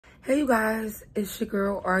Hey you guys, it's your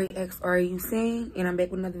girl REXREUSing, and I'm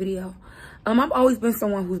back with another video. I've always been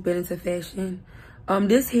someone who's been into fashion.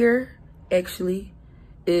 This here actually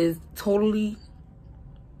is totally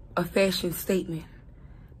a fashion statement.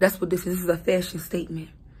 That's what this is. This is a fashion statement.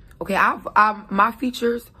 Okay, my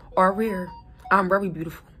features are rare. I'm very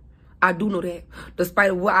beautiful. I do know that.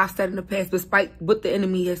 Despite what I've said in the past, despite what the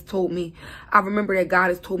enemy has told me, I remember that God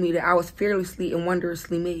has told me that I was fearlessly and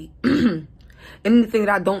wondrously made. Anything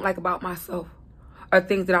that I don't like about myself are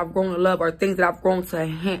things that I've grown to love, or things that I've grown to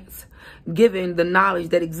enhance, given the knowledge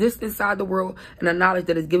that exists inside the world and the knowledge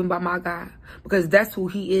that is given by my God, because that's who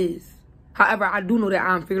he is. However, I do know that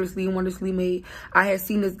I'm fearlessly and wondrously made. I had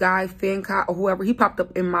seen this guy, Franchot, or whoever, he popped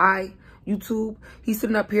up in my YouTube. He's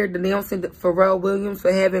sitting up here denouncing Pharrell Williams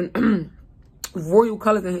for having royal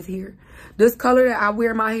colors in his hair. This color that I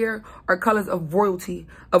wear in my hair are colors of royalty,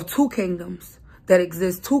 of two kingdoms that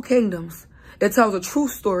exist, two kingdoms. It tells a true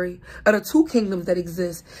story of the two kingdoms that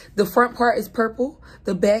exist. The front part is purple.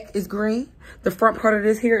 The back is green. The front part of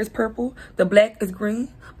this hair is purple. The black is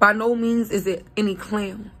green. By no means is it any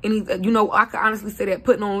clown. I can honestly say that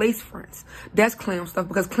putting on lace fronts, that's clown stuff,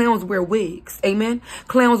 because clowns wear wigs. Amen.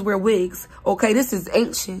 Clowns wear wigs. Okay, this is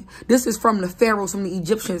ancient. This is from the pharaohs, from the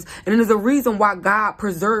Egyptians. And there's a reason why God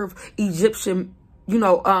preserved Egyptian,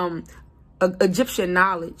 Egyptian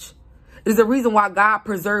knowledge. There's a reason why God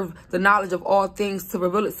preserved the knowledge of all things to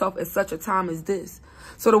reveal itself at such a time as this.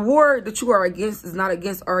 So the war that you are against is not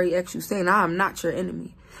against REXUSing. I am not your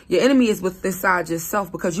enemy. Your enemy is within inside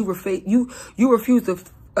yourself, because you refuse to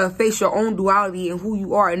face your own duality and who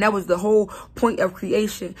you are. And that was the whole point of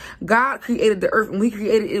creation. God created the earth, and we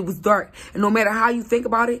created it was dark. And no matter how you think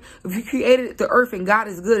about it, if he created the earth and God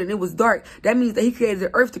is good and it was dark, that means that he created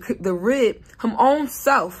the earth to rid him own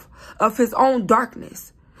self of his own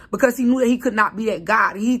darkness. Because he knew that he could not be that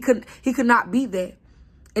God. He could not be that.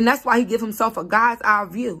 And that's why he gave himself a God's eye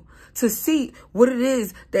view to see what it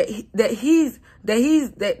is that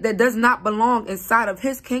does not belong inside of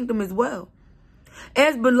his kingdom as well.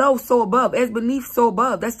 As below, so above. As beneath, so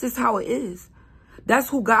above. That's just how it is. That's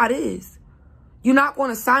who God is. You're not going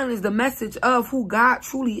to silence the message of who God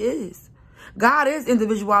truly is. God is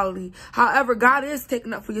individuality. However, God is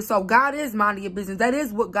taking up for yourself. God is minding your business. That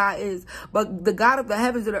is what God is. But the God of the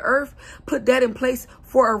heavens and the earth put that in place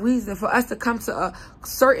for a reason, for us to come to a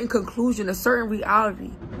certain conclusion, a certain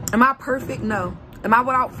reality. Am I perfect? No. Am I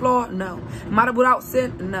without flaw? No. Am I without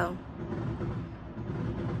sin? No.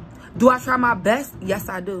 Do I try my best? Yes,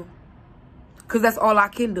 I do. Because that's all I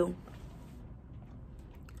can do.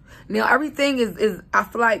 Now, everything is, I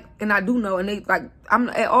feel like, and I do know, and I'm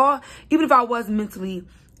at all, even if I was mentally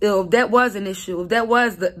ill, if that was an issue, if that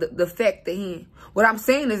was the fact at hand, what I'm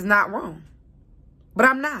saying is not wrong. But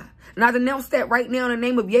I'm not. And I denounce that right now in the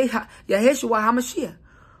name of Yeshua HaMashiach,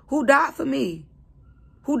 who died for me,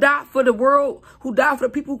 who died for the world, who died for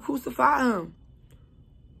the people who crucified him.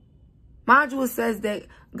 Mind you, it says that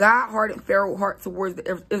God hardened Pharaoh's heart towards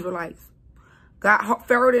the Israelites.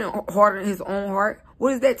 Pharaoh didn't harden his own heart.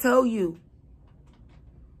 What does that tell you?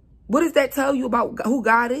 What does that tell you about who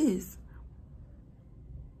God is?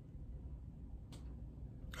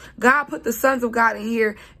 God put the sons of God in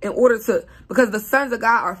here in order to, because the sons of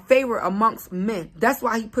God are favored amongst men. That's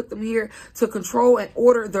why he put them here, to control and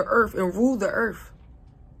order the earth and rule the earth.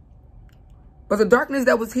 But the darkness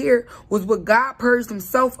that was here was what God purged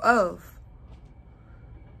himself of.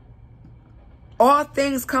 All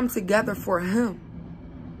things come together for him.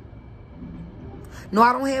 No,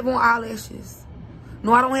 I don't have on eyelashes.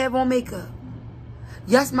 No, I don't have on makeup.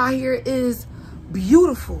 Yes, my hair is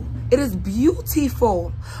beautiful. It is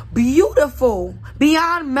beautiful. Beautiful.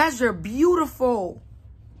 Beyond measure. Beautiful.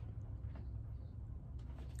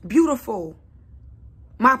 Beautiful.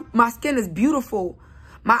 My skin is beautiful.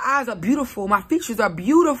 My eyes are beautiful. My features are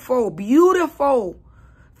beautiful. Beautiful.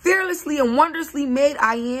 Fearlessly and wondrously made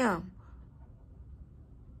I am.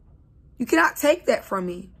 You cannot take that from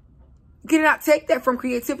me. You cannot take that from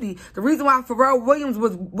creativity. The reason why Pharrell Williams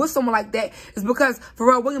was with someone like that is because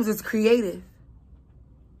Pharrell Williams is creative.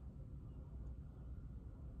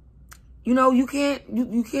 You can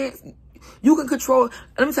control.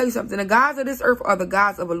 Let me tell you something. The gods of this earth are the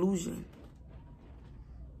gods of illusion.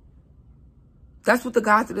 That's what the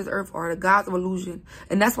gods of this earth are, the gods of illusion.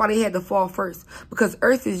 And that's why they had to fall first. Because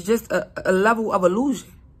earth is just a level of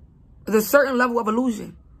illusion. There's a certain level of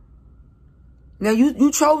illusion. Now,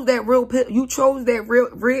 you chose that real pill. You chose that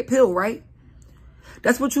red pill, right?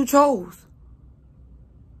 That's what you chose.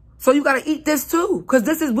 So you got to eat this too, because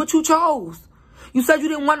this is what you chose. You said you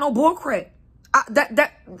didn't want no bull crap.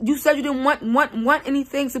 You said you didn't want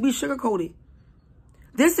anything to be sugar coated.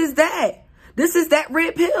 This is that. This is that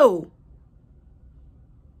red pill.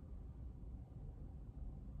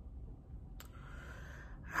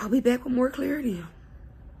 I'll be back with more clarity.